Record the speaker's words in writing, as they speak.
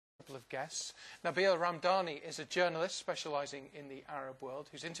couple of guests. Nabila Ramdani is a journalist specialising in the Arab world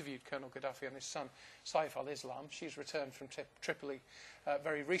who's interviewed Colonel Gaddafi and his son Saif al-Islam. She's returned from Tripoli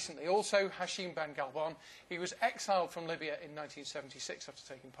very recently. Also, Hashim Ben-Ghalbon. He was exiled from Libya in 1976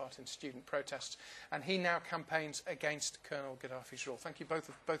 after taking part in student protests, and he now campaigns against Colonel Gaddafi's rule. Thank you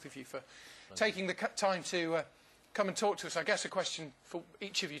both of you for taking the time to come and talk to us. I guess a question for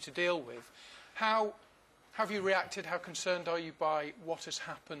each of you to deal with. How have you reacted? How concerned are you by what has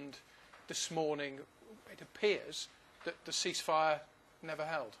happened this morning? It appears that the ceasefire never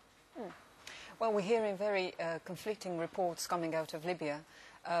held. Well, we're hearing very conflicting reports coming out of Libya.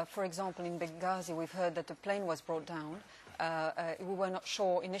 For example, in Benghazi, we've heard that the plane was brought down. We were not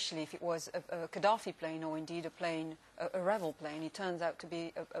sure initially if it was a Gaddafi plane or indeed a rebel plane. It turns out to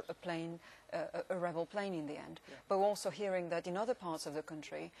be a rebel plane in the end. Yeah. But we're also hearing that in other parts of the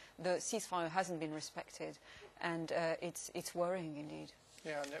country, the ceasefire hasn't been respected, and it's worrying indeed.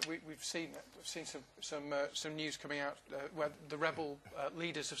 Yeah, and we've seen some news coming out where the rebel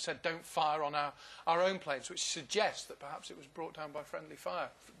leaders have said don't fire on our own planes, which suggests that perhaps it was brought down by friendly fire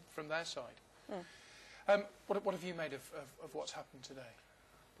from their side. What have you made of what's happened today?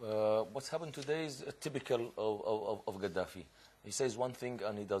 What's happened today is typical of Gaddafi. He says one thing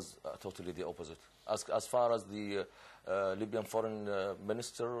and he does totally the opposite. As far as the Libyan Foreign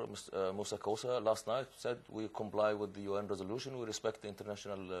Minister, Moussa Koussa, last night said we comply with the UN resolution, we respect the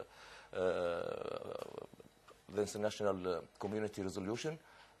international community resolution,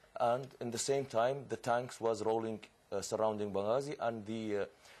 and in the same time the tanks was rolling surrounding Benghazi, and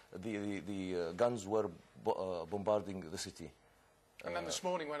the guns were bombarding the city. And then this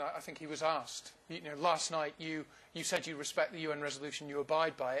morning, when I think he was asked, last night you said you respect the UN resolution, you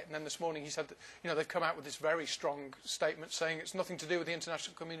abide by it, and then this morning he said that they've come out with this very strong statement saying it's nothing to do with the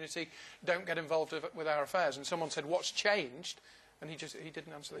international community, don't get involved with our affairs. And someone said, what's changed? And he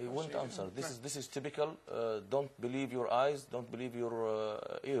didn't answer the question. He wouldn't answer. This is typical. Don't believe your eyes, don't believe your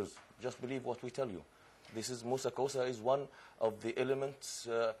ears. Just believe what we tell you. Moussa Koussa is one of the elements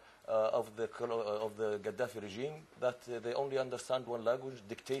of the Gaddafi regime that they only understand one language,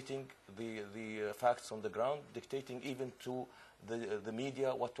 dictating the facts on the ground, dictating even to the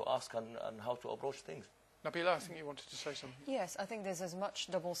media what to ask and how to approach things. Nabila, I think you wanted to say something. Yes, I think there's as much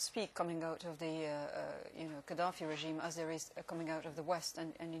double speak coming out of the Gaddafi regime as there is coming out of the West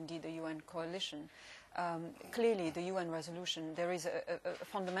and indeed the UN coalition. Clearly, the UN resolution, there is a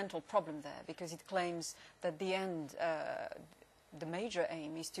fundamental problem there because it claims that the major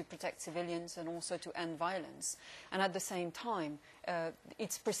aim is to protect civilians and also to end violence. And at the same time,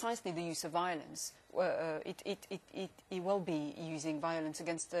 it's precisely the use of violence. He will be using violence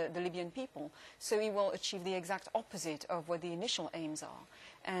against the Libyan people. So he will achieve the exact opposite of what the initial aims are.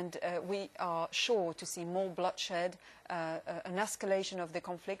 And we are sure to see more bloodshed, an escalation of the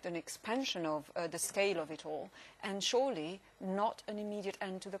conflict, an expansion of the scale of it all, and surely not an immediate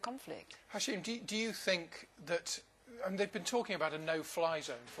end to the conflict. Hashim, do you think that... And they've been talking about a no-fly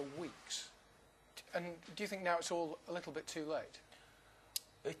zone for weeks. And do you think now it's all a little bit too late?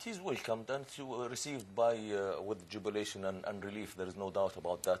 It is welcomed and received with jubilation and relief. There is no doubt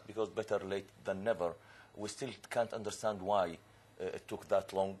about that, because better late than never. We still can't understand why it took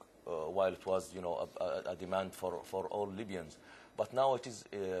that long, while it was, a demand for all Libyans. But now it is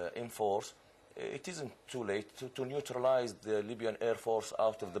in force. It isn't too late. To neutralize the Libyan Air Force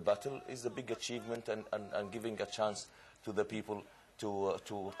out of the battle is a big achievement and giving a chance to the people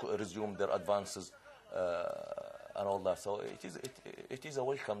to resume their advances and all that. So it is a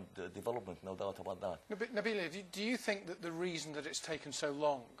welcome development, no doubt about that. Nabila, do you think that the reason that it's taken so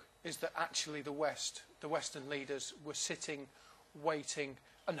long is that actually the Western leaders were sitting, waiting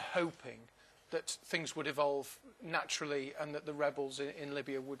and hoping that things would evolve naturally and that the rebels in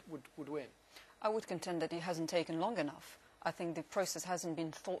Libya would win? I would contend that it hasn't taken long enough. I think the process hasn't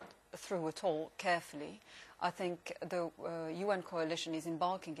been thought through at all carefully. I think the UN coalition is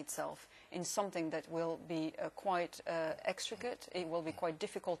embarking itself in something that will be quite extricate. It will be quite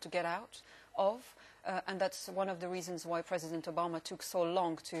difficult to get out of. And that's one of the reasons why President Obama took so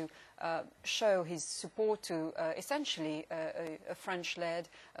long to show his support to essentially a French-led,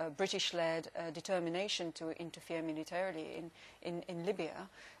 British-led determination to interfere militarily in Libya.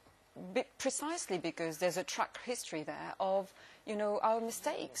 Precisely because there's a track history there of, our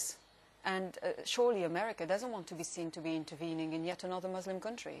mistakes. And surely America doesn't want to be seen to be intervening in yet another Muslim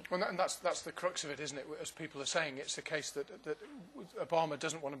country. Well, and that's the crux of it, isn't it? As people are saying, it's the case that Obama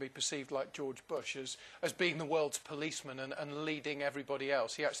doesn't want to be perceived like George Bush as being the world's policeman and leading everybody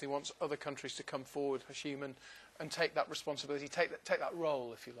else. He actually wants other countries to come forward, Hashim, and take that responsibility, take that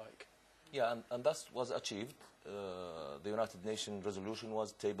role, if you like. Yeah, and that was achieved. The United Nations resolution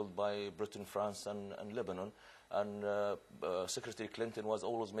was tabled by Britain, France, and Lebanon. And Secretary Clinton was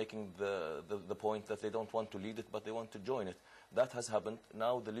always making the point that they don't want to lead it, but they want to join it. That has happened.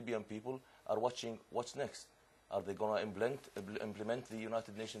 Now the Libyan people are watching what's next. Are they going to implement the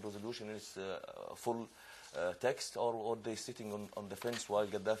United Nations resolution in its full text, or are they sitting on the fence while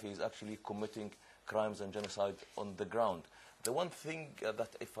Gaddafi is actually committing crimes and genocide on the ground? The one thing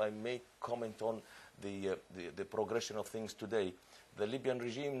that, if I may comment on the progression of things today, the Libyan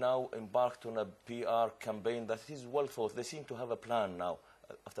regime now embarked on a PR campaign that is well thought. They seem to have a plan now,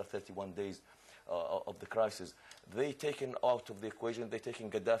 after 31 days of the crisis. They taken out of the equation, they taken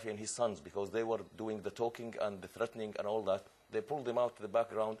Gaddafi and his sons, because they were doing the talking and the threatening and all that. They pulled them out to the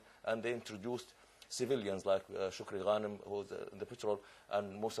background, and they introduced civilians like Shukri Ghanem, who's in the patrol,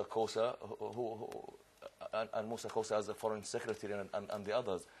 and Musa Kosa, and Musa Kosa as the foreign secretary, and the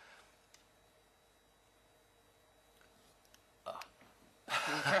others.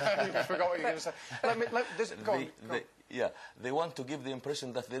 I forgot what you were going to say. Go on. Yeah, they want to give the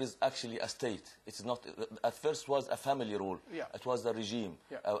impression that there is actually a state. It's not. At first was a family rule. Yeah. It was a regime,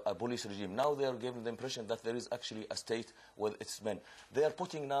 yeah. a police regime. Now they are giving the impression that there is actually a state with its men. They are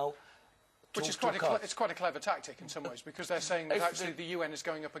putting now. Which is quite a clever tactic in some ways, because they're saying that actually the UN is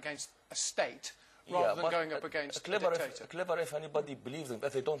going up against a state rather than going up against a dictator. Clever if anybody believes them,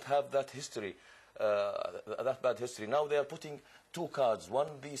 but they don't have that history. That bad history. Now they are putting two cards. One,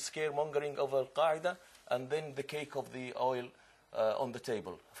 the scaremongering of Al-Qaeda, and then the cake of the oil on the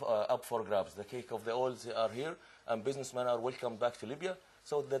table, up for grabs. The cake of the oils are here, and businessmen are welcome back to Libya.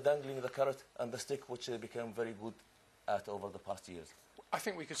 So they're dangling the carrot and the stick, which they became very good at over the past years. I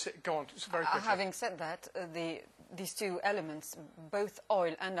think we could go on very quickly. Having said that, these two elements, both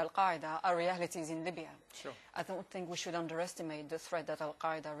oil and Al-Qaeda, are realities in Libya. Sure. I don't think we should underestimate the threat that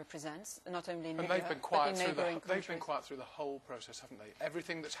Al-Qaeda represents, not only in Libya, they've been quiet but in neighbouring countries. They've been quiet through the whole process, haven't they?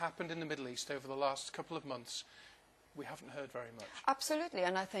 Everything that's happened in the Middle East over the last couple of months, we haven't heard very much. Absolutely,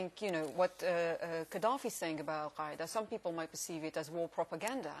 and I think, you know, what Gaddafi is saying about Al-Qaeda, some people might perceive it as war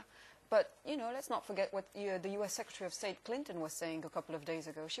propaganda, but, you know, let's not forget what the US Secretary of State Clinton was saying a couple of days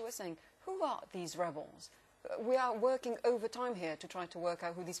ago. She was saying, who are these rebels? We are working overtime here to try to work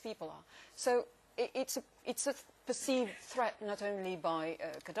out who these people are. So it's a perceived threat not only by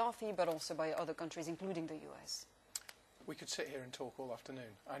Gaddafi, but also by other countries, including the US. We could sit here and talk all afternoon,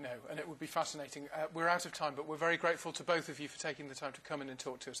 I know, and it would be fascinating. We're out of time, but we're very grateful to both of you for taking the time to come in and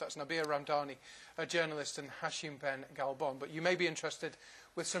talk to us. That's Nabila Ramdani, a journalist, and Hashim Ben-Ghalbon. But you may be interested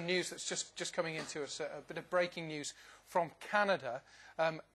with some news that's just coming into us, a bit of breaking news from Canada.